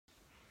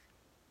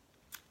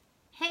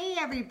Hey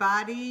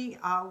everybody,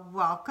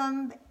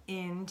 welcome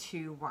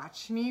into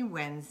Watch Me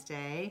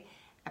Wednesday,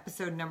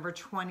 episode number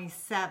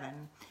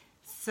 27.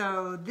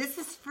 So this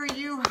is for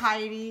you,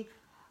 Heidi.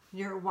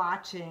 You're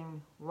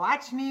watching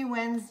Watch Me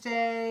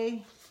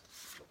Wednesday,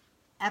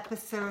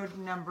 episode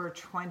number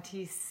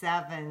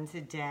 27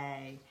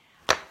 today.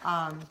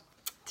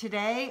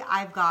 Today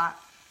I've got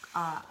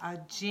a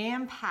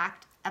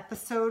jam-packed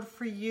episode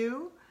for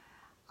you.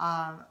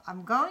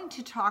 I'm going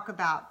to talk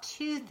about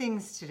two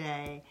things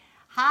today.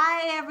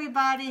 Hi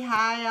everybody,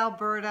 hi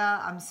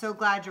Alberta, I'm so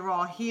glad you're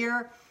all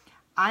here.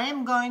 I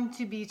am going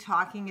to be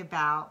talking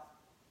about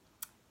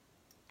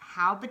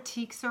how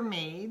batiks are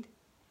made,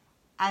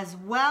 as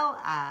well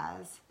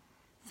as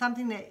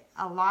something that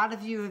a lot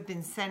of you have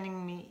been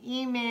sending me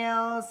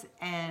emails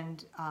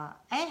and,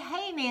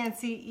 hey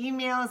Nancy,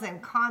 emails and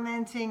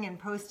commenting and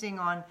posting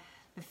on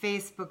the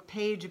Facebook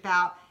page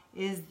about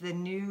is the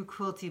new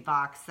quilty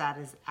box that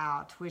is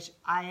out, which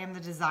I am the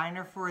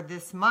designer for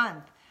this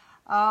month.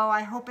 Oh,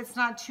 I hope it's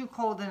not too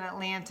cold in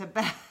Atlanta,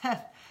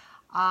 Beth.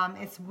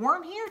 It's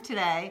warm here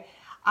today.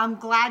 I'm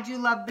glad you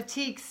love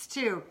batiks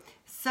too.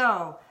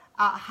 So,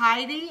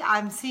 Heidi,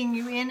 I'm seeing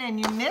you in and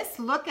you missed.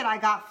 Look at, I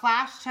got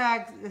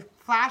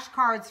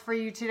flashcards for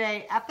you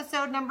today.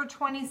 Episode number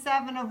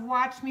 27 of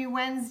Watch Me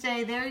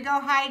Wednesday. There you go,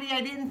 Heidi. I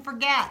didn't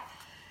forget.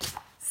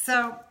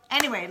 So,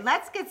 anyway,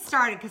 let's get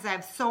started because I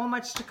have so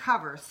much to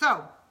cover.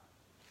 So,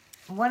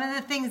 one of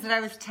the things that I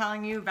was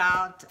telling you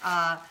about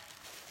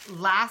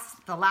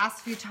the last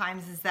few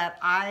times is that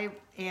I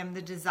am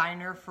the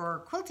designer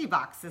for Quilty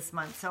Box this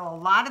month. So a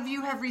lot of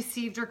you have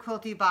received your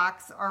Quilty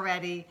Box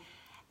already,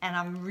 and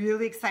I'm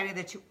really excited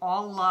that you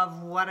all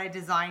love what I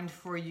designed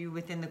for you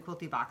within the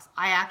Quilty Box.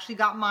 I actually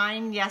got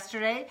mine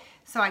yesterday,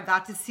 so I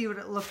got to see what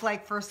it looked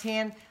like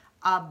firsthand,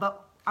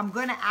 but I'm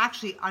going to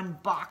actually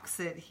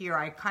unbox it here.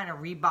 I kind of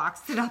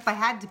reboxed it up. I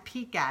had to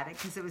peek at it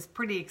because it was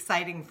pretty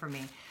exciting for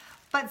me.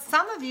 But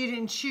some of you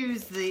didn't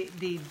choose the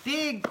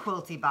big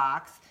Quilty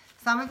Box.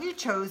 Some of you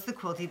chose the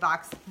Quilty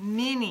Box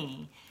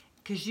Mini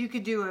because you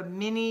could do a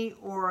mini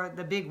or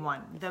the big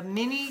one. The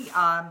mini,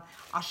 I'll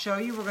show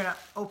you. We're going to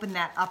open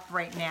that up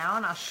right now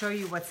and I'll show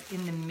you what's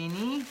in the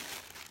mini.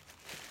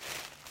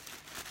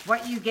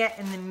 What you get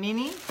in the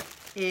mini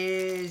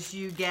is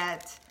you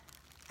get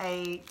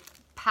a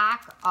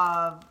pack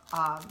of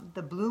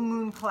the Blue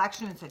Moon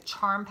collection. It's a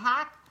charm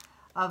pack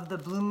of the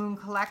Blue Moon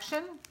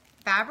collection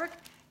fabric.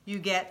 You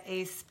get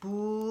a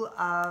spool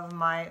of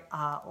my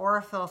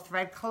Aurifil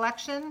thread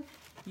collection.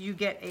 You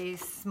get a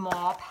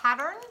small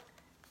pattern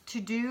to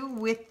do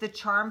with the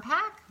charm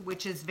pack,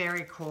 which is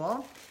very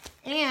cool.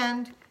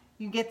 And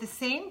you get the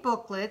same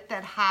booklet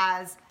that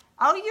has,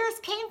 oh, yours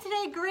came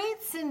today.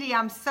 Great, Cindy.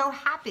 I'm so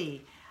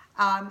happy.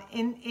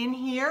 In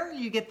here,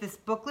 you get this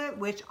booklet,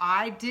 which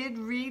I did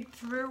read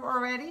through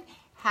already.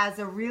 Has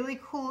a really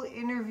cool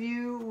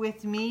interview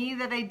with me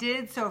that I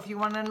did. So if you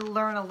want to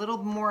learn a little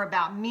more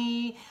about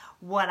me,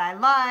 what I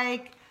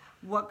like,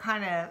 what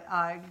kind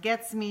of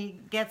gets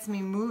me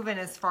moving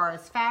as far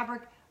as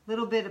fabric, a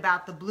little bit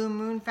about the Blue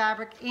Moon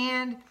fabric,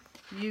 and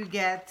you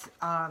get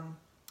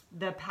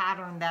the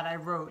pattern that I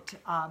wrote,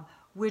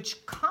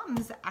 which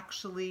comes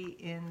actually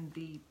in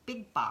the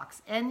big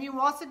box. And you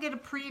also get a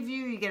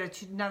preview, you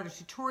get another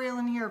tutorial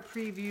in here, a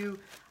preview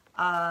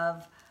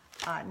of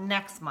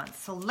next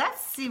month. So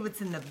let's see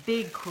what's in the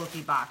big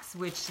Quilty Box,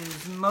 which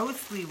is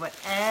mostly what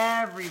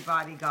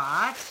everybody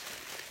got.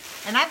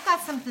 And I've got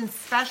something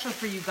special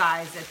for you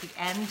guys at the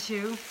end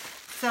too.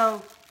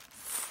 So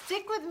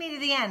stick with me to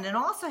the end and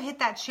also hit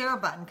that share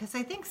button because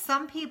I think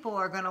some people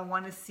are going to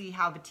want to see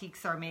how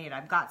batiks are made.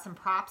 I've got some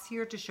props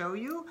here to show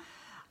you.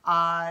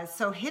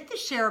 So hit the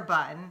share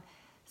button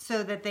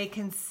so that they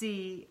can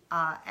see,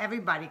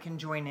 everybody can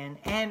join in.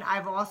 And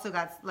I've also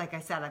got, like I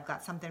said, I've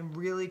got something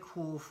really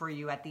cool for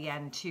you at the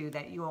end too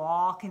that you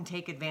all can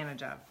take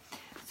advantage of.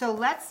 So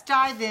let's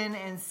dive in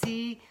and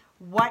see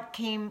what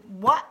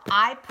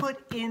I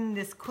put in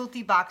this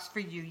Quilty Box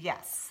for you.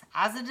 Yes,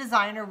 as a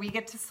designer, we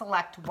get to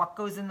select what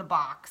goes in the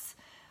box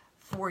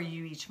for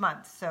you each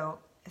month. So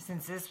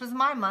since this was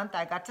my month,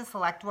 I got to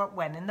select what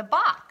went in the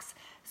box.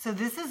 So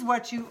this is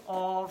what you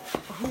all,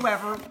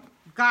 whoever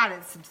got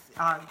it,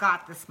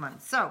 got this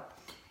month. So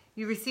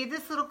you receive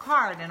this little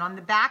card, and on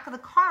the back of the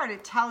card,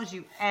 it tells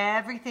you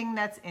everything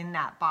that's in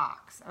that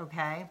box,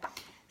 okay?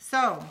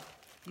 So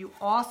you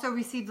also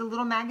received a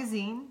little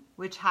magazine,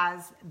 which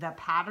has the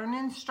pattern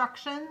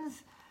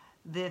instructions,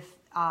 the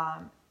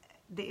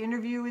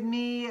interview with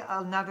me,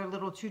 another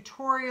little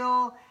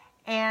tutorial,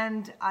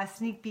 and a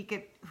sneak peek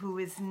at who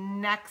is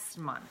next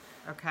month,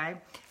 okay?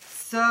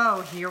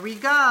 So here we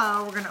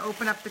go. We're going to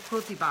open up the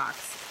Quilty Box.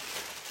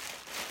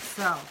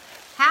 So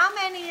how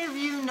many of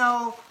you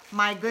know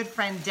my good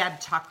friend Deb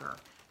Tucker,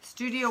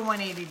 Studio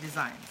 180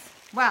 Designs?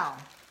 Well,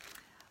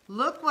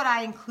 look what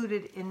I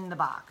included in the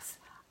box.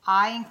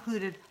 I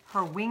included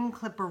her wing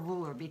clipper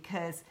ruler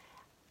because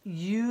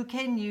you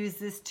can use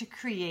this to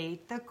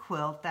create the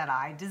quilt that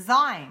I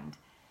designed.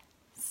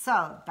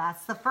 So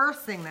that's the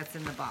first thing that's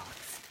in the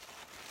box.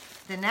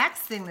 The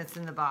next thing that's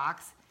in the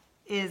box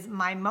is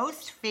my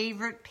most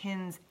favorite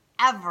pins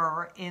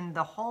ever in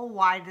the whole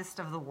widest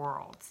of the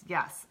world.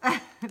 Yes,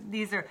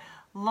 these are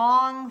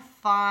long,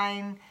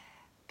 fine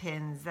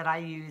pins that I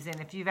use. And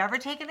if you've ever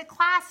taken a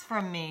class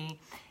from me,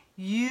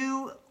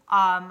 you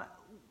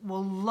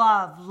will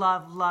love,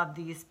 love, love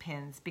these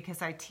pins,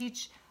 because I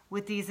teach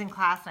with these in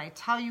class and I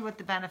tell you what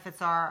the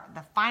benefits are.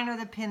 The finer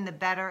the pin, the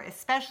better,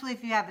 especially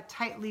if you have a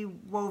tightly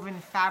woven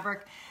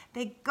fabric.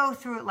 They go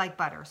through it like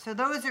butter. So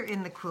those are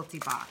in the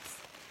Quilty Box.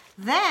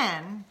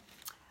 Then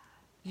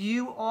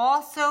you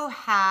also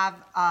have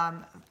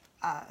a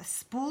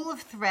spool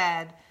of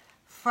thread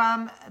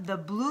from the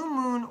Blue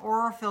Moon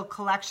Aurifil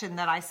collection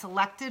that I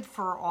selected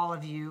for all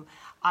of you.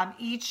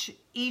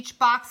 Each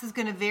box is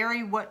going to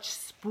vary which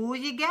spool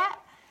you get.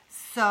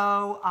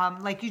 So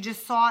like you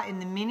just saw in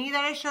the mini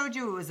that I showed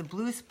you, it was a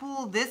blue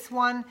spool. This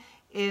one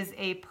is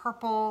a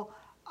purple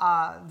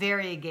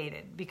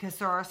variegated, because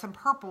there are some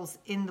purples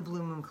in the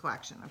Blue Moon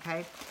collection,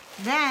 okay?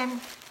 Then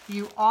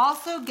you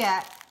also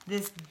get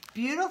this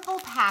beautiful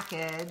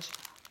package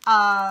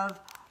of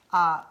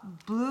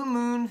Blue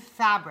Moon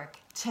fabric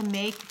to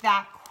make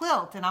that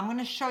quilt. And I'm going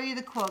to show you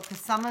the quilt, because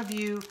some of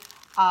you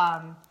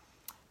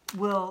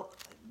will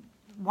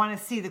want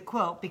to see the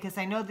quilt, because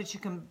I know that you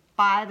can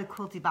buy the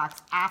Quilty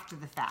Box after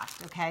the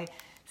fact, okay?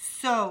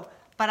 So,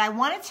 but I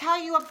want to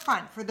tell you up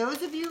front, for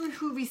those of you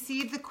who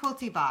received the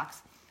Quilty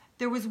Box,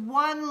 there was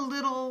one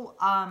little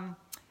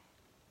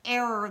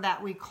error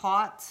that we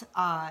caught.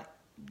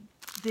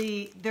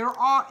 There's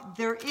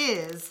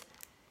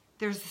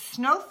a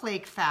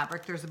snowflake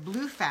fabric, there's a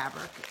blue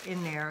fabric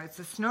in there. It's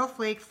a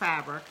snowflake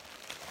fabric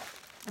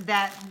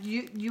that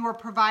you are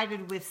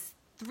provided with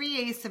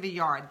 3/8 of a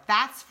yard.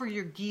 That's for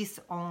your geese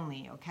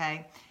only,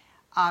 okay?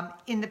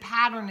 In the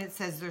pattern it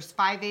says there's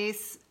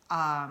 5/8,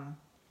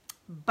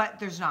 but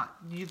there's not.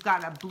 You've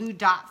got a blue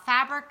dot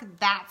fabric,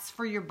 that's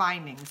for your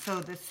binding. So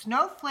the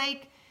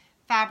snowflake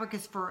fabric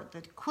is for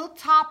the quilt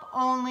top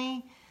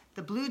only.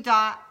 The blue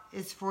dot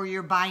is for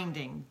your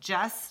binding,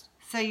 just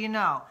so you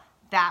know.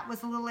 That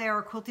was a little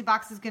error. Quilty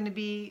Box is going to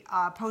be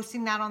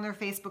posting that on their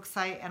Facebook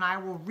site, and I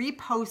will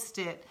repost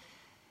it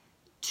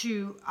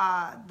to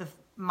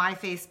my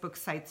Facebook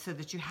site so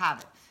that you have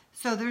it.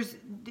 So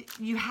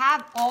you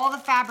have all the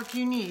fabric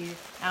you need,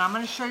 and I'm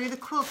going to show you the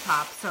quilt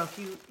top. So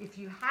if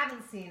you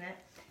haven't seen it,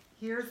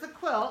 here's the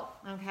quilt,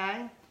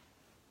 okay?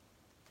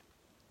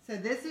 So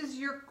this is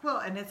your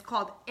quilt, and it's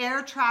called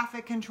Air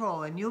Traffic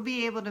Control, and you'll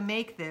be able to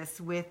make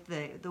this with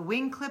the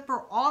wing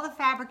clipper, all the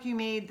fabric you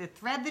made, the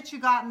thread that you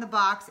got in the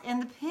box,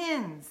 and the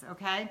pins,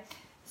 okay?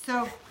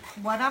 So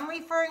what I'm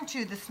referring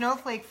to, the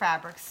snowflake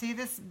fabric, see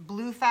this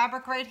blue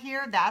fabric right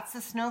here? That's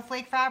the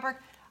snowflake fabric.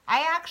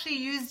 I actually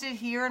used it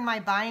here in my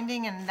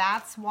binding, and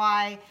that's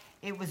why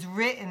it was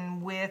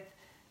written with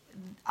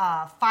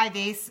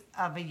 5/8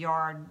 of a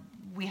yard.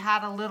 We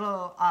had a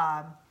little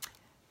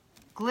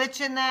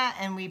glitch in that,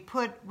 and we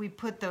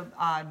put the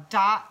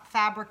dot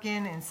fabric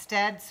in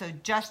instead. So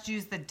just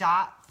use the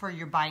dot for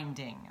your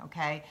binding,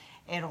 okay?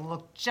 It'll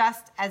look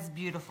just as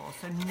beautiful.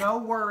 So no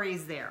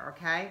worries there,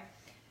 okay?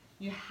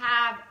 You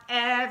have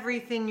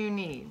everything you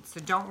need, so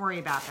don't worry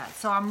about that.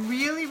 So I'm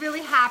really,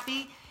 really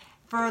happy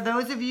for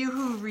those of you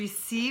who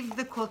received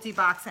the Quilty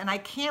Box, and I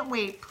can't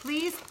wait.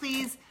 Please,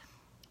 please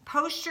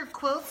post your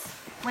quilts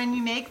when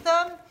you make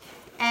them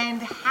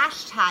and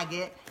hashtag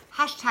it,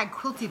 hashtag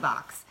Quilty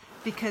Box,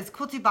 because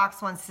Quilty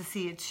Box wants to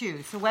see it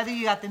too. So whether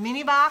you got the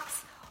mini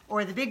box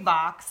or the big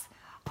box,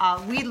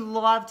 we'd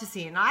love to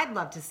see it, and I'd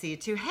love to see it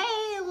too.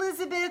 Hey,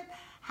 Elizabeth,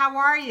 how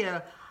are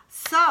you?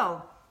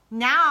 So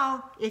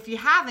now, if you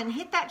haven't,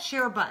 hit that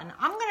share button.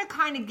 I'm going to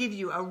kind of give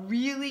you a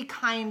really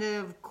kind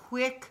of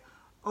quick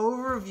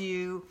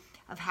overview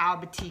of how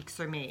batiks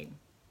are made.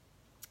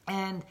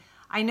 And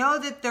I know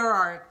that there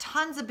are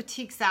tons of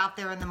batiks out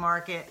there in the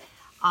market,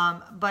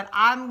 but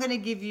I'm going to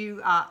give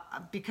you,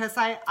 because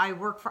I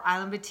work for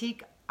Island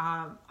Batik,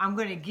 I'm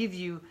going to give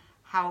you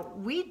how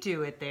we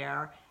do it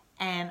there.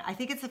 And I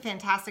think it's a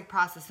fantastic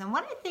process. And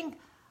what I think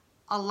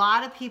a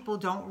lot of people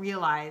don't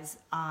realize,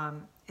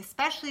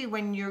 especially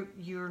when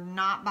you're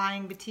not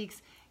buying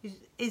batiks,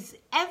 is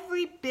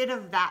every bit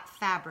of that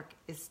fabric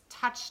is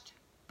touched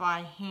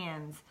by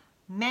hands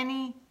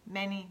many,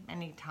 many,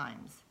 many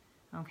times.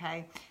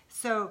 Okay,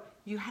 so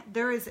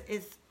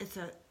it's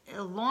a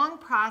long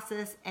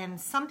process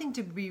and something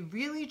to be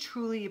really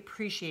truly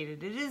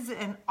appreciated. It is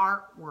an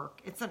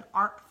artwork. It's an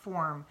art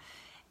form,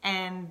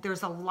 and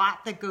there's a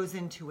lot that goes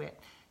into it.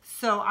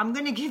 So I'm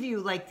going to give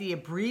you like the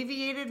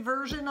abbreviated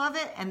version of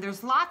it, and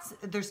there's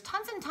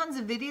tons and tons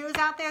of videos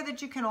out there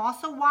that you can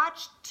also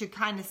watch to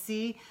kind of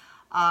see,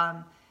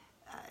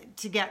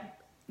 to get,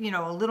 you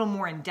know, a little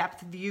more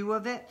in-depth view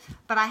of it.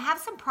 But I have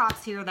some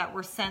props here that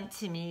were sent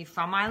to me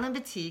from Island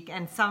Batik,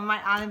 and some of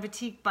my Island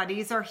Batik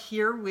buddies are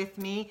here with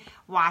me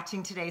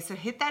watching today. So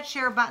hit that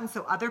share button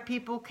so other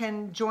people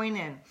can join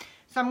in.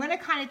 So I'm going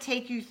to kind of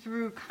take you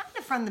through kind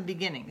of from the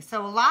beginning.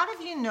 So a lot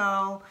of you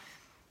know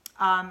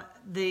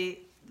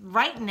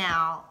right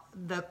now,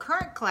 the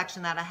current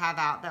collection that I have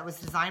out that was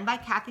designed by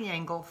Kathy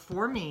Engel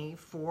for me,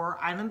 for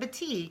Island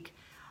Batik,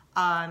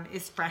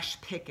 is Fresh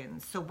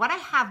Pickins. So what I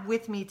have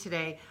with me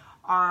today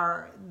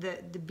are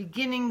the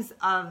beginnings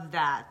of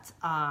that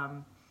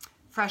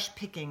fresh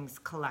pickings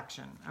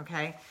collection,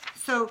 okay?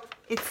 So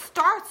it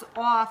starts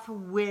off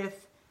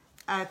with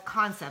a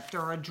concept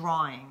or a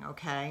drawing,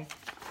 okay?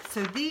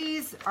 So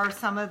these are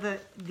some of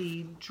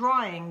the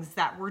drawings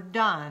that were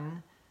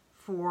done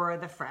for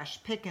the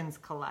fresh pickings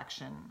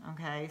collection,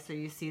 okay? So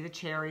you see the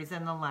cherries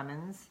and the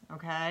lemons,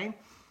 okay?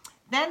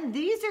 Then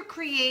these are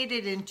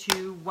created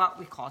into what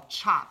we call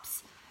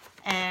chops.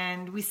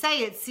 And we say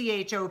it's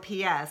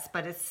C-H-O-P-S,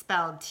 but it's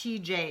spelled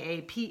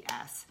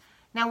T-J-A-P-S.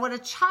 Now what a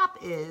chop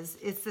is,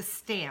 it's a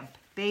stamp.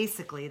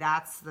 Basically,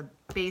 that's the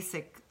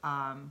basic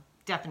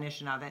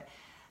definition of it.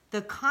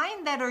 The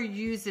kind that are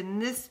used in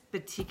this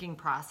batiking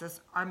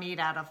process are made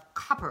out of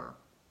copper.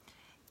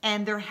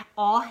 And they're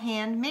all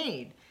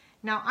handmade.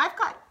 Now I've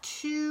got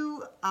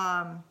two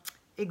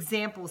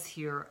examples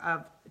here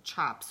of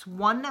chops.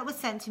 One that was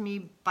sent to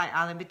me by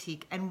Island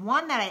Batik, and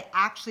one that I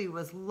actually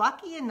was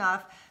lucky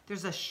enough,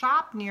 there's a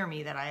shop near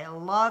me that I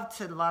love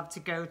to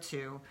go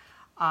to,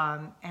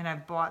 and I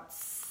bought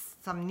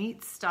some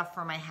neat stuff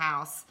for my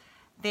house.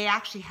 They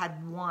actually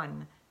had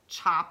one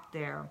chop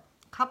there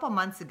a couple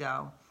months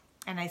ago,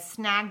 and I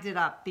snagged it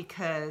up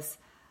because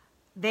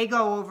they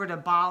go over to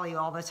Bali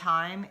all the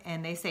time,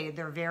 and they say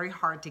they're very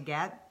hard to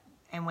get,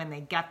 and when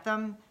they get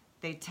them,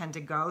 they tend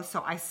to go.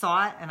 So I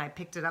saw it and I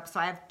picked it up. So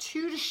I have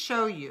two to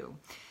show you.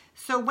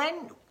 So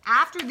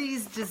after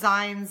these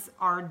designs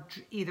are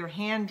either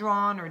hand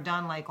drawn or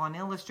done like on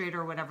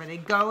Illustrator or whatever, they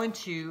go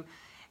into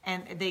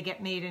and they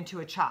get made into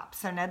a chop.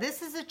 So now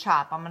this is a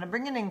chop. I'm going to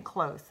bring it in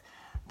close.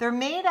 They're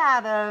made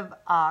out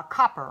of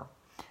copper.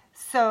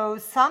 So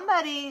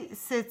somebody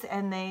sits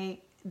and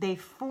they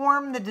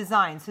form the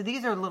design. So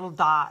these are little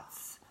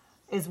dots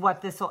is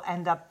what this will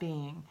end up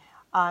being.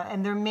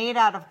 And they're made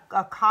out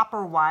of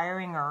copper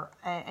wiring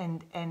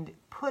and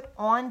put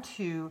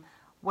onto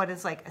what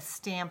is like a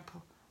stamp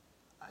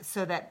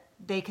so that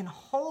they can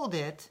hold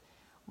it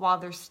while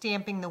they're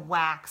stamping the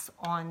wax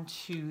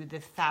onto the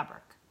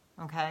fabric,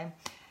 okay?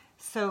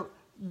 So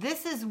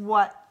this is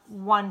what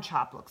one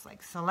chop looks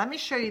like. So let me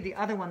show you the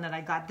other one that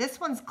I got. This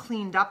one's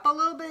cleaned up a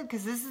little bit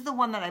because this is the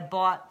one that I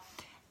bought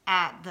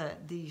at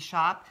the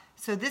shop.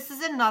 So this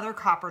is another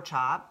copper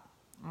chop,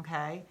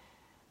 okay?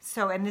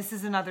 So, and this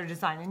is another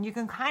design, and you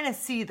can kind of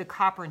see the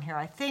copper in here.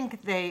 I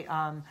think they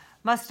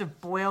must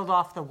have boiled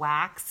off the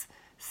wax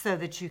so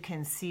that you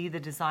can see the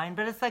design,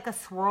 but it's like a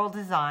swirl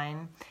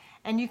design.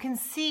 And you can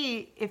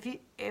see,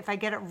 if I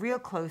get it real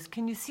close,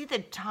 can you see the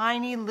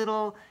tiny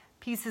little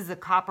pieces of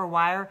copper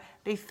wire?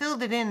 They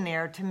filled it in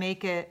there to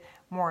make it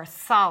more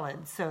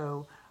solid,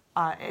 so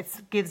it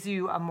gives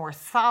you a more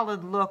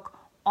solid look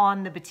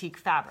on the batik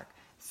fabric.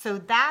 So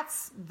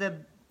that's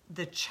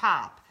the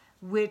chop,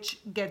 which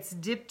gets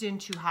dipped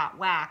into hot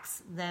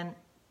wax, then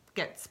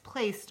gets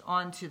placed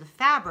onto the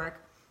fabric.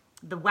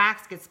 The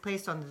wax gets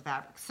placed onto the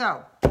fabric.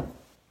 So,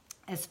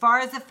 as far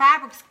as the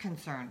fabric's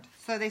concerned,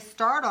 so they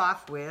start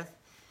off with,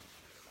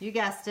 you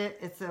guessed it,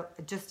 it's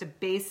just a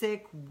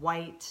basic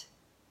white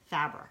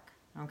fabric,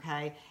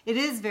 okay? It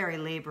is very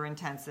labor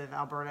intensive,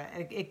 Alberta.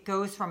 It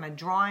goes from a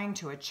drawing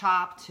to a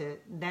chop to,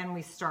 then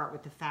we start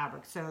with the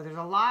fabric. So there's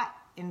a lot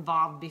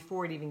involved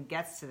before it even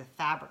gets to the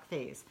fabric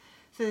phase.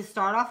 So they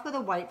start off with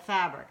a white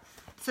fabric.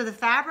 So the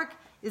fabric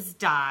is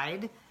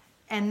dyed,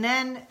 and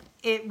then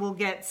it will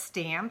get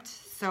stamped.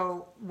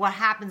 So what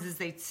happens is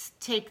they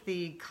take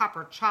the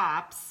copper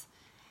chops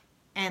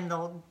and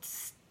they'll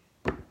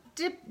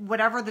dip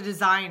whatever the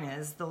design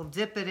is, they'll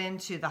dip it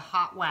into the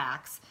hot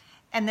wax,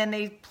 and then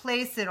they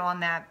place it on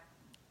that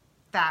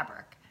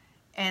fabric.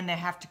 And they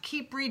have to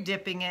keep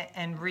re-dipping it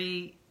and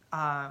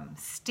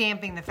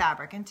stamping the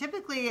fabric. And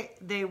typically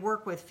they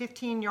work with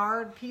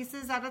 15-yard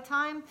pieces at a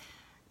time.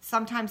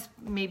 Sometimes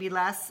maybe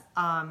less,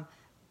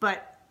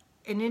 but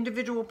an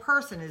individual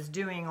person is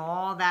doing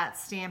all that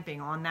stamping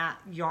on that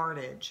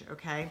yardage,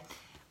 okay?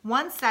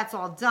 Once that's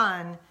all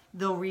done,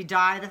 they'll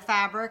re-dye the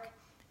fabric.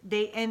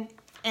 And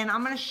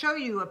I'm going to show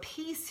you a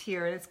piece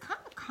here. It's going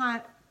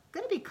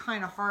to be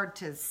kind of hard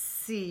to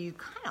see. You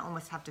kind of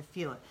almost have to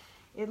feel it.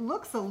 It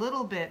looks a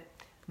little bit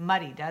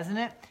muddy, doesn't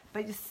it?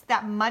 But just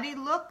that muddy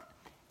look,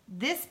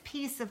 this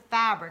piece of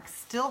fabric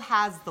still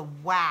has the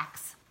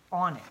wax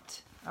on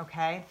it,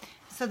 okay?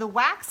 So the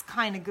wax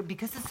kind of,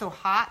 because it's so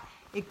hot,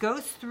 it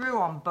goes through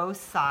on both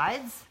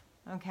sides,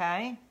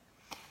 okay?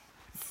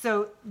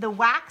 So the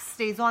wax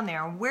stays on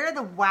there. And where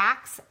the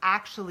wax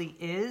actually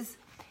is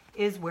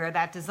where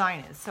that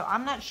design is. So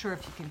I'm not sure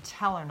if you can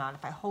tell or not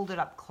if I hold it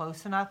up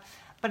close enough,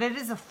 but it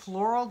is a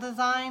floral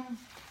design.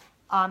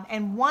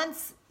 And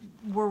once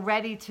we're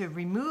ready to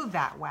remove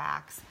that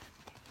wax,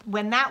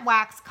 when that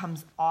wax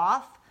comes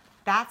off,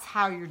 that's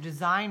how your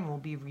design will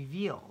be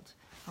revealed.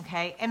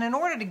 Okay, and in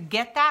order to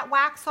get that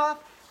wax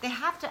off, they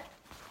have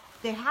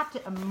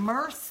to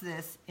immerse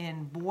this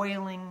in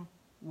boiling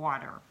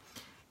water.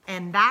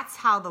 And that's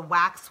how the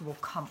wax will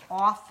come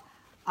off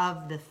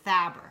of the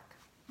fabric,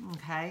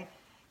 okay?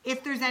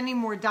 If there's any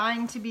more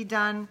dyeing to be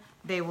done,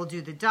 they will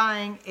do the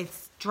dyeing. It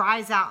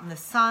dries out in the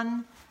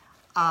sun,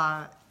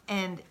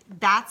 and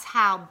that's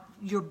how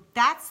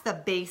that's the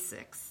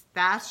basics.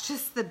 That's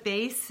just the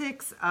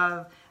basics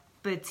of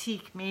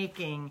batik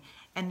making.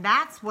 And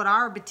that's what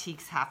our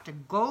batiks have to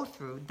go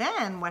through.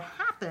 Then what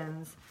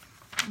happens,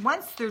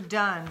 once they're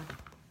done,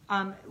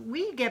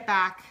 we get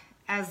back,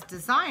 as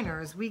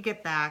designers, we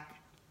get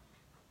back,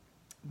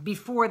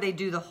 before they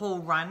do the whole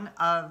run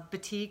of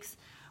batiks,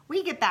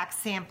 we get back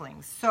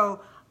samplings.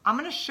 So I'm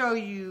going to show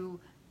you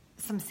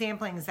some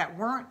samplings that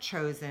weren't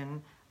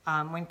chosen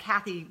when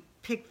Kathy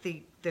picked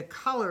the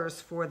colors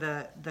for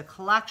the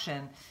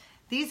collection.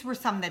 These were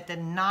some that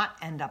did not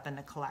end up in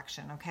the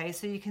collection, okay?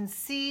 So you can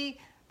see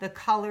the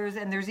colors,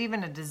 and there's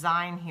even a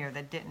design here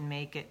that didn't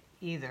make it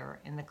either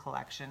in the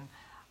collection.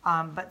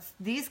 But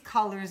these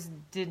colors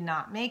did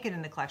not make it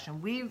in the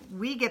collection.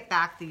 We get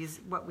back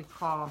these, what we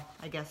call,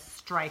 I guess,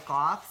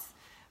 strike-offs.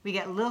 We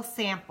get little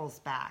samples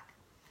back.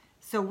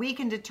 So we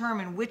can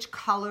determine which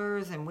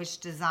colors and which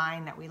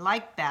design that we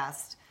like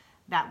best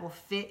that will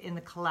fit in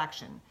the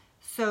collection.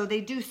 So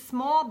they do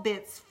small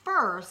bits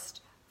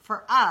first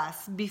for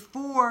us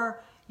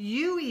before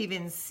you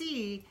even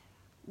see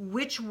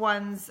which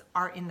ones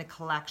are in the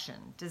collection.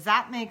 Does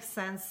that make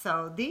sense?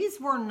 So these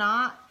were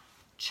not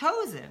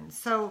chosen.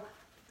 So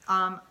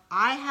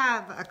I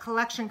have a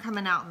collection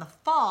coming out in the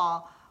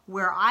fall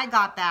where I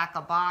got back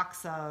a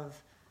box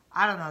of,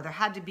 I don't know, there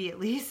had to be at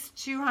least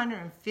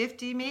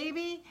 250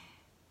 maybe,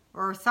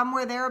 or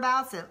somewhere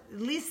thereabouts, it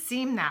at least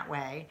seemed that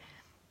way,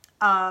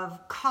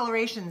 of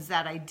colorations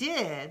that I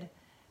did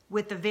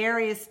with the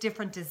various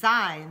different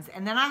designs.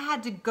 And then I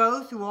had to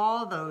go through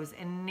all those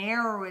and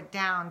narrow it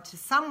down to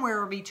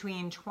somewhere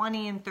between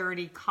 20 and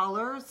 30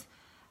 colors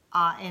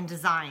and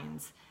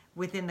designs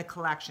within the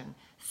collection.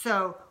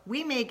 So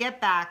we may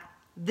get back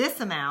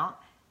this amount,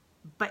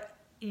 but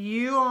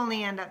you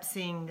only end up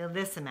seeing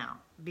this amount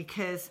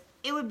because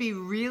it would be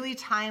really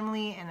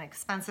timely and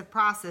expensive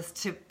process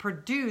to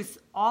produce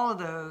all of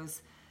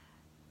those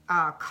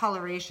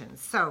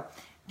colorations. So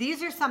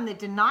these are some that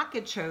did not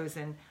get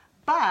chosen,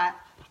 but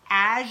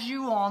as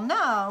you all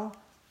know,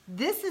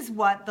 this is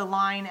what the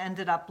line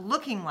ended up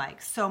looking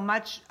like. So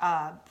much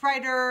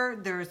brighter.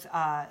 There's,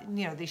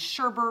 you know, these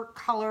sherbet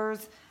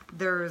colors.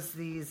 There's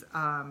these,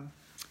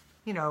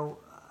 you know,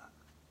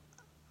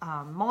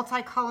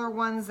 multicolor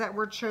ones that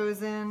were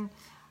chosen.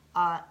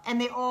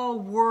 And they all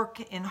work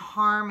in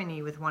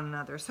harmony with one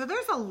another. So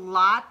there's a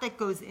lot that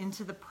goes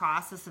into the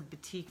process of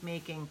batik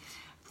making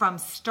from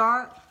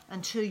start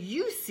until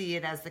you see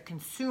it as the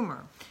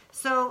consumer.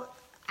 So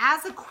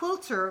as a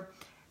quilter,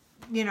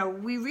 you know,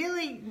 we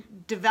really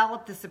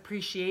develop this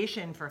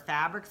appreciation for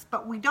fabrics,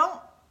 but we don't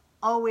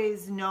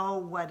always know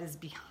what is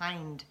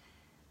behind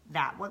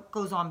that, what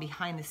goes on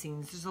behind the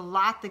scenes. There's a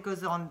lot that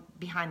goes on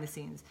behind the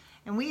scenes.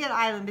 And we at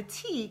Island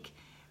Batik,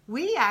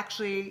 we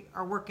actually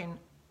are working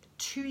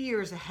 2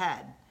 years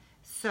ahead.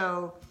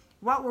 So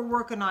what we're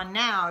working on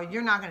now,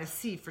 you're not going to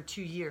see for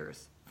 2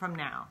 years from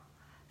now.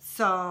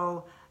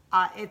 So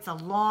it's a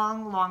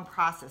long, long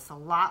process. A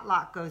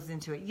lot goes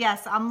into it.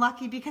 Yes, I'm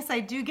lucky because I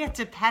do get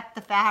to pet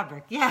the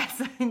fabric. Yes,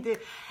 I do.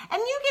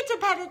 And you get to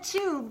pet it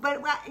too,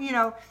 but you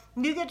know,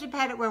 you get to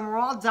pet it when we're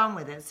all done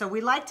with it. So we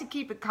like to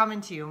keep it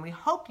coming to you, and we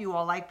hope you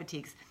all like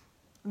batiks.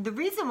 The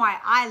reason why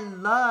I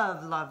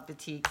love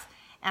batiks,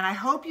 and I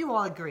hope you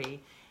all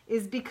agree,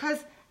 is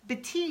because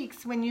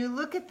batiks, when you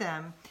look at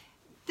them,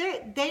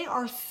 they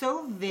are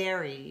so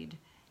varied,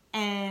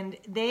 and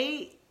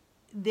they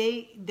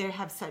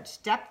have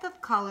such depth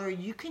of color.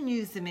 You can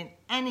use them in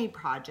any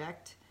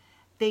project.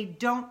 They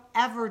don't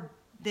ever,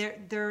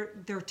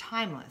 they're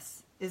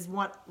timeless, is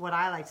what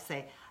I like to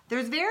say.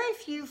 There's very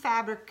few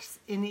fabrics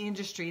in the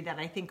industry that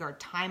I think are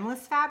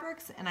timeless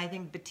fabrics, and I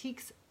think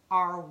batiks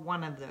are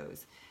one of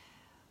those.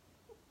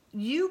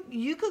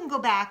 You can go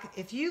back,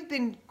 if you've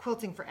been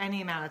quilting for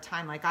any amount of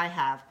time like I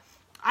have,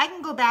 I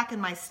can go back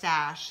in my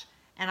stash,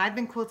 and I've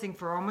been quilting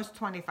for almost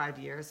 25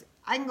 years.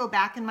 I can go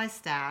back in my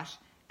stash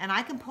and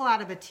I can pull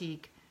out a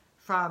batik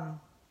from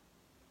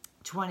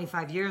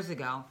 25 years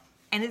ago,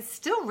 and it's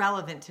still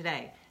relevant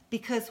today.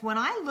 Because when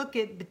I look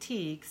at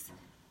batiks,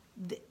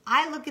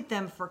 I look at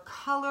them for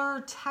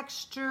color,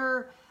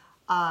 texture,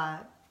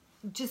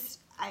 just,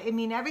 I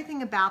mean,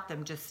 everything about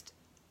them just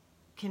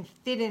can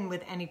fit in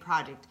with any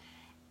project.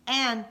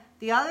 And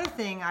the other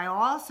thing I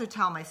also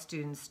tell my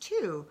students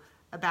too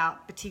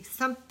about batiks,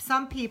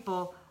 some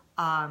people,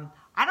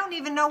 I don't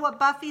even know what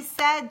Buffy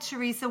said,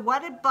 Teresa.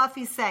 What did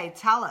Buffy say?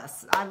 Tell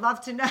us. I'd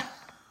love to know.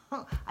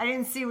 I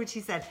didn't see what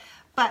she said.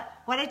 But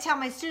what I tell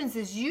my students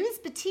is use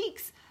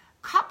batiks,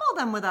 couple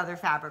them with other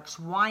fabrics.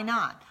 Why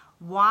not?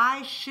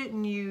 Why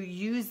shouldn't you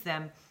use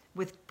them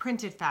with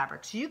printed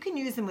fabrics? You can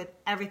use them with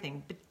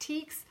everything.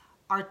 Batiks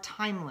are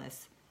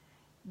timeless.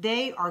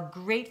 They are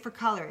great for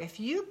color. If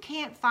you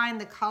can't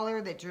find the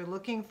color that you're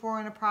looking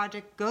for in a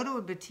project, go to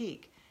a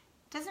batik.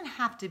 It doesn't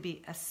have to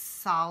be a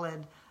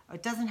solid,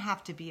 it doesn't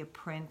have to be a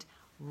print.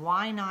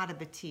 Why not a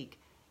batik?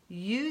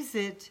 Use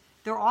it.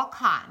 They're all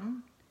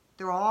cotton.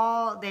 They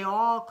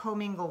all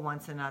commingle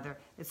once another.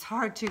 It's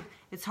hard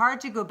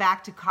to go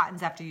back to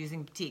cottons after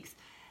using batiks.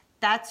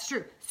 That's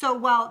true. So,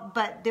 well,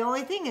 but the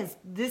only thing is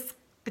this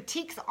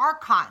batiks are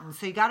cotton,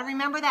 so you got to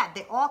remember that.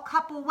 They all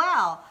couple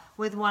well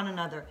with one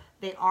another.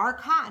 They are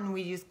cotton.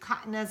 We use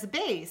cotton as a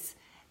base.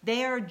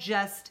 They are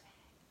just,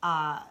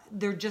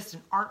 they're just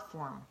an art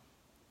form.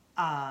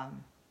 I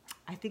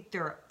think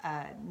they're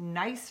a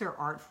nicer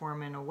art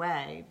form in a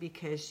way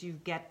because you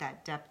get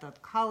that depth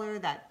of color,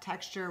 that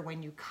texture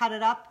when you cut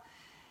it up.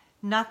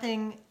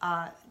 Nothing,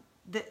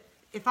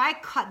 if I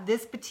cut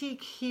this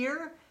batik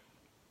here,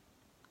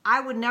 I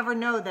would never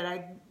know that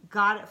I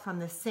got it from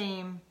the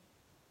same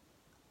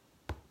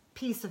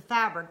piece of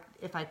fabric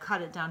if I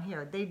cut it down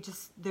here. They're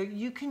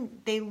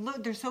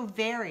so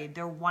varied,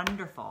 they're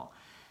wonderful.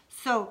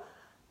 So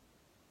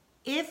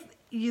if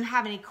you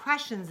have any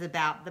questions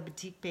about the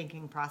batik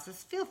making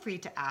process, feel free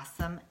to ask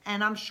them.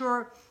 And I'm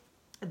sure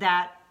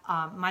that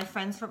my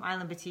friends from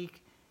Island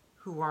Batik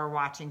who are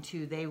watching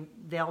too,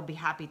 they'll be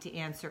happy to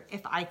answer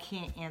if I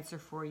can't answer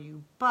for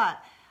you.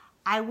 But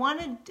I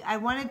wanted to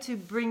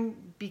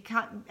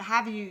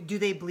have you, do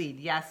they bleed?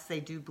 Yes, they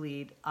do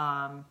bleed.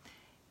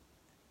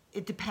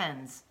 It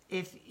depends.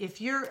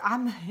 If you're,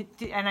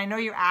 and I know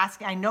you're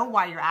asking, I know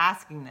why you're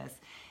asking this,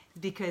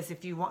 because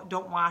if you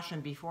don't wash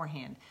them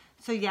beforehand.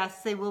 So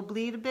yes, they will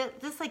bleed a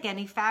bit, just like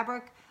any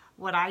fabric.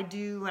 What I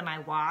do when I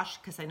wash,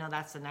 because I know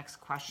that's the next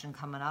question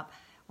coming up,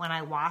 when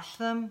I wash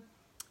them,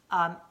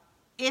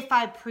 if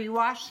I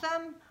pre-wash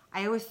them,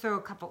 I always throw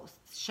a couple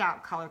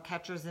shout color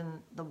catchers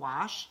in the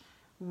wash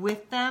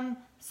with them,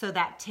 so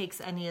that takes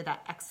any of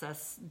that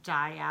excess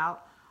dye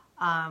out.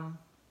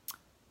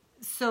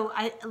 So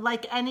I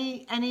like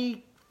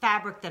any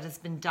fabric that has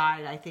been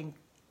dyed, I think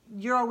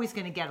you're always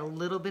going to get a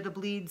little bit of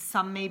bleed.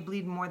 Some may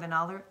bleed more than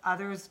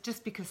others,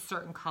 just because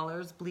certain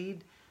colors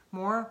bleed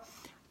more.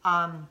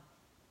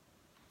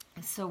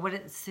 So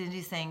what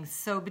Cindy's saying,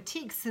 so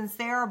batiks, since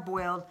they are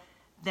boiled,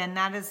 then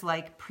that is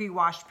like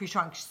pre-washed,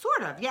 pre-shrunk.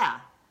 Sort of,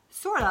 yeah,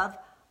 sort of.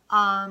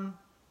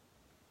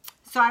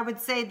 So I would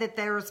say that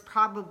there's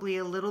probably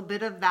a little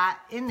bit of that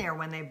in there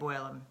when they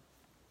boil them.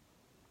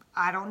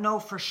 I don't know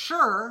for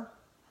sure.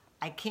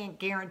 I can't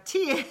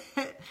guarantee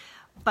it,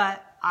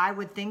 but I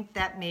would think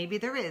that maybe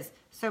there is.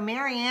 So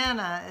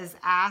Mariana is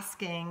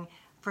asking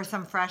for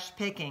some fresh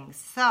pickings.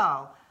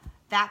 So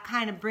that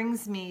kind of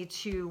brings me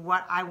to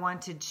what I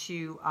wanted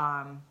to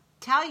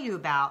tell you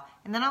about.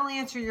 And then I'll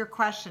answer your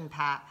question,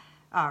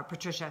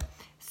 Patricia.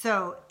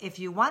 So if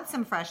you want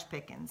some fresh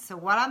pickings, so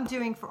what I'm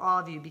doing for all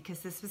of you, because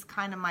this was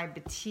kind of my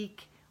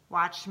Batik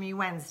Watch Me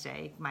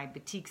Wednesday, my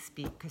Batik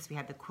Speak, because we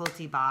had the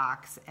Quilty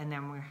Box, and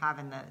then we're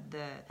having the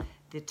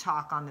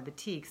talk on the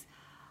batiks.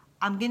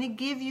 I'm going to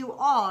give you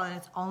all, and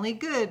it's only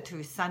good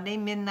through Sunday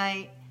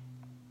midnight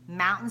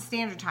Mountain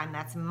Standard Time.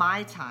 That's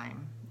my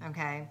time,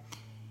 okay?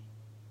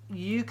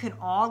 You can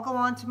all go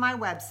onto my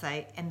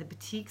website, and the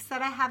batiks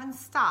that I have in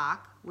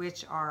stock,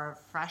 which are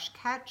Fresh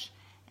Catch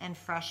and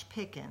Fresh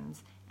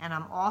Pickins, and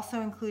I'm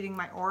also including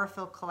my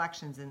Aurifil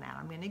collections in that.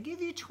 I'm going to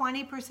give you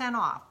 20%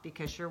 off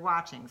because you're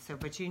watching. So,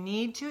 but you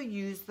need to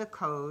use the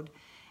code,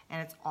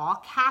 and it's all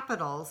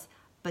capitals,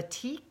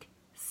 Batik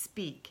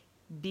Speak,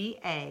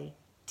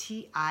 BATIKSPEAK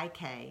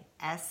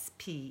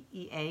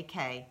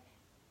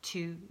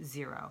 20,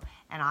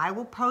 and I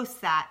will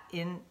post that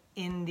in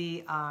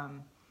the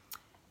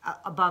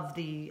above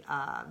the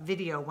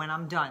video when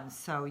I'm done,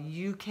 so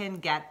you can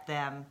get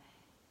them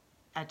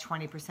at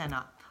 20%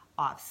 off.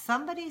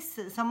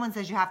 Someone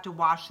says you have to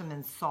wash them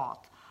in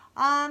salt.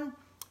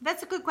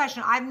 That's a good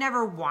question. I've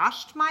never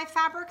washed my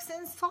fabrics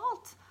in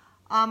salt.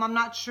 I'm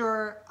not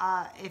sure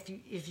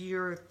if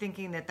you're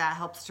thinking that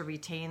helps to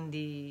retain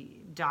the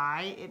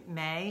dye. It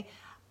may.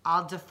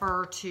 I'll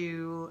defer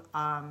to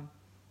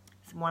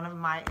one of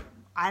my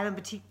Island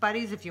Batik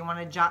buddies if you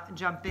want to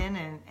jump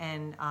in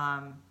and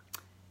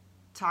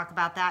talk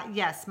about that.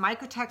 Yes,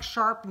 Microtex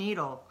Sharp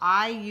Needle.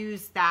 I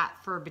use that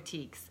for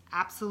batiks.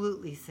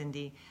 Absolutely,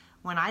 Cindy.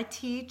 When I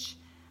teach,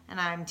 and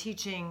I'm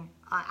teaching,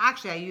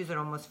 actually I use it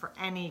almost for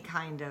any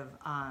kind of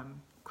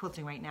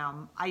quilting right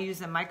now. I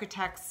use a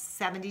Microtex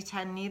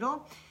 7010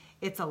 needle.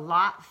 It's a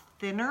lot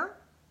thinner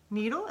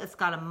needle. It's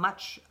got a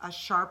much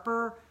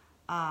sharper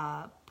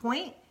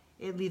point.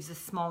 It leaves a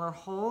smaller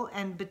hole,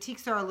 and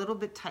batiks are a little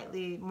bit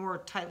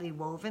more tightly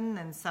woven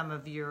than some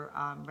of your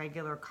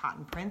regular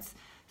cotton prints.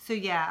 So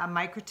yeah, a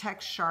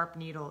Microtex Sharp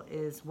Needle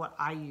is what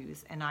I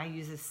use, and I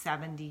use a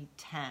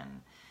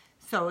 7010.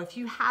 So if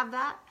you have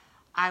that,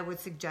 I would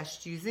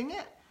suggest using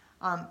it.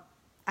 I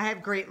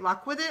have great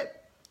luck with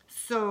it.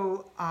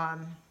 So I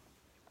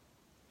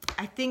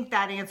think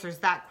that answers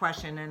that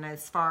question. And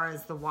as far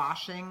as the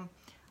washing,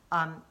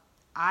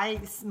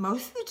 I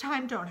most of the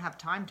time don't have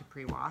time to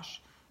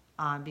pre-wash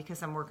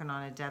because I'm working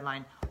on a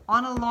deadline.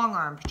 On a long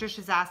arm,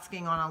 Patricia's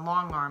asking on a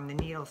long arm the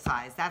needle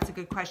size. That's a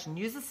good question.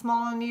 Use a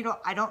smaller needle.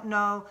 I don't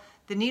know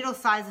the needle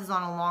sizes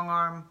on a long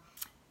arm.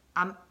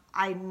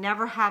 I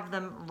never have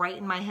them right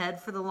in my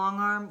head for the long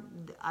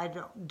arm. I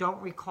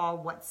don't recall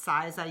what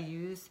size I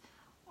use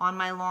on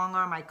my long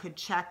arm. I could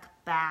check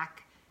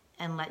back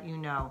and let you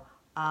know.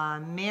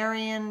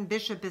 Marion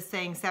Bishop is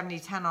saying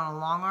 70-10 on a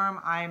long arm.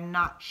 I'm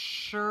not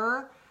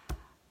sure.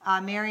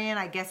 Marion,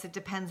 I guess it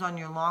depends on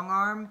your long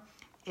arm.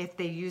 If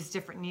they use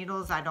different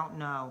needles, I don't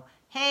know.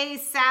 Hey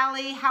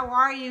Sally, how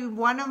are you?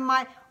 One of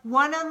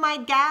my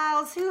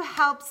gals who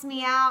helps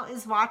me out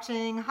is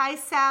watching. Hi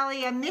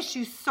Sally, I miss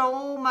you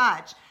so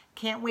much.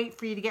 Can't wait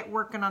for you to get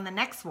working on the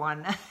next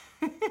one.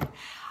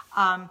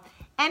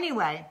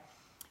 Anyway,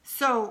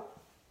 so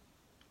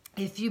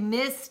if you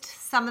missed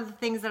some of the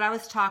things that I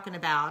was talking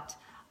about,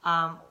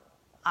 I'm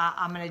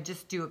going to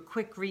just do a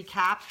quick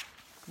recap.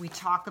 We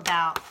talk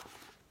about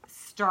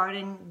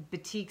starting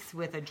batiks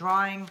with a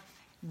drawing,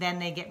 then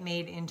they get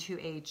made into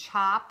a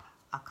chop,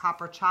 a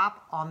copper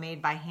chop, all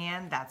made by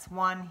hand. That's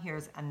one.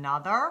 Here's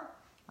another.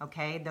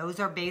 Okay, those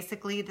are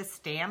basically the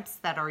stamps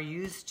that are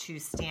used to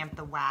stamp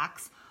the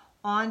wax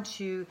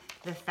onto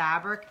the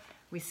fabric.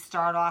 We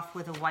start off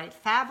with a white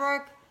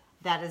fabric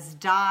that is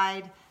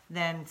dyed,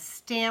 then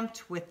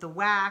stamped with the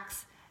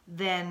wax,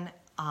 then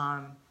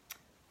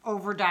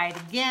over dyed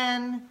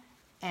again,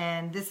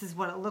 and this is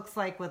what it looks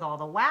like with all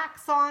the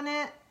wax on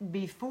it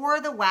before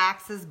the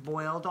wax is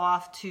boiled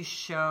off to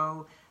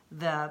show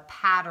the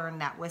pattern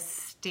that was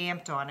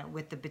stamped on it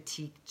with the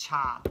batik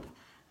chop.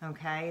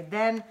 Okay,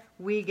 then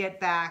we get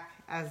back,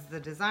 as the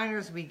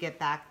designers, we get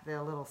back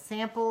the little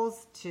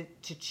samples to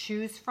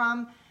choose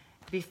from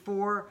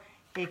before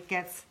it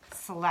gets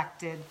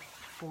selected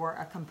for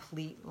a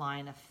complete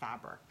line of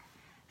fabric.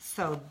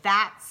 So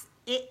that's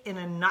it in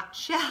a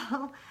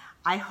nutshell.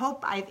 I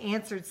hope I've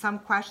answered some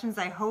questions.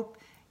 I hope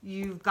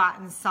you've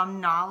gotten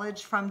some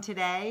knowledge from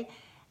today.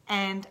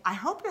 And I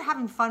hope you're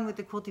having fun with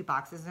the quilty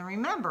boxes. And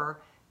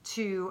remember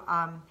to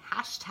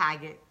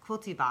hashtag it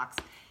quilty box.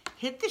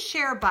 Hit the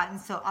share button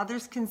so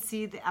others can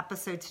see the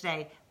episode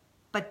today.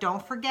 But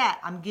don't forget,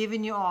 I'm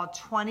giving you all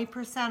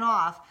 20%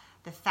 off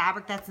the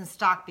fabric that's in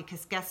stock,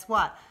 because guess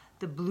what?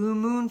 The Blue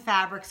Moon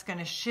fabric's going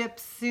to ship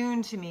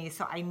soon to me,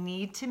 so I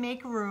need to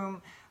make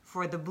room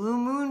for the Blue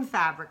Moon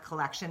fabric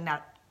collection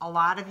that a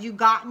lot of you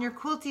got in your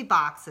quilty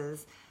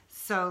boxes.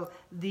 So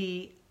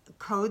the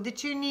code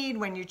that you need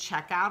when you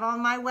check out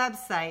on my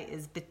website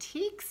is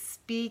Batik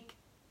Speak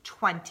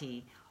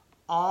 20.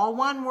 All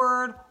one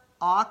word,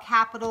 all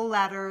capital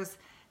letters.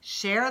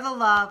 Share the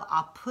love.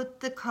 I'll put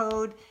the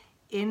code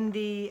in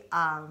the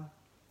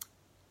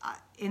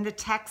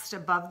text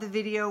above the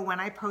video when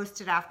I post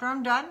it after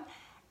I'm done.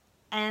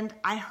 And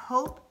I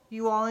hope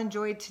you all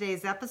enjoyed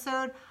today's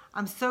episode.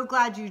 I'm so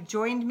glad you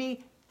joined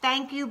me.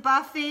 Thank you,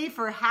 Buffy,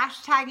 for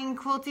hashtagging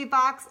Quilty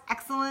Box.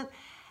 Excellent.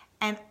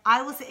 And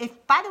I will say,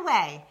 by the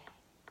way,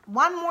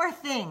 one more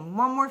thing,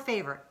 one more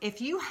favor.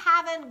 If you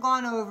haven't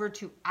gone over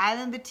to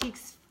Island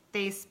Batik's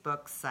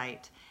Facebook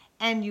site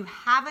and you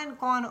haven't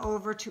gone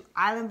over to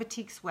Island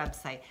Batik's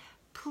website,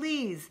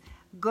 please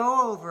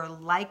go over,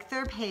 like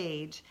their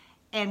page,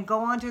 and go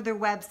onto their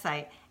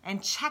website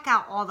and check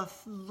out all the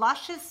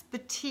luscious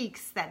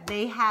batiks that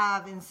they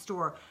have in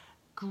store.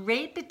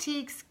 Great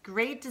batiks,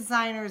 great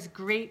designers,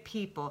 great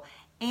people.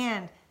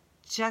 And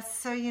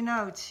just so you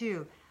know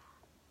too,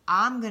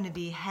 I'm going to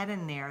be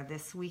heading there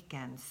this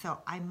weekend. So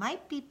I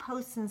might be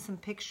posting some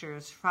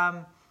pictures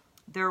from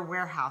their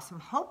warehouse. I'm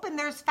hoping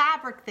there's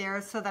fabric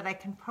there so that I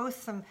can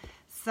post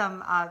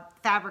some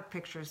fabric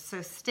pictures.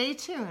 So stay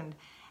tuned.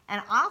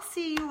 And I'll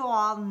see you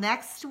all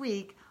next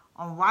week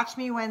on Watch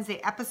Me Wednesday,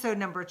 episode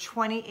number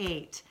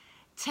 28.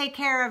 Take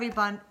care,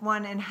 everyone,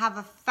 and have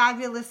a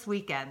fabulous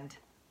weekend.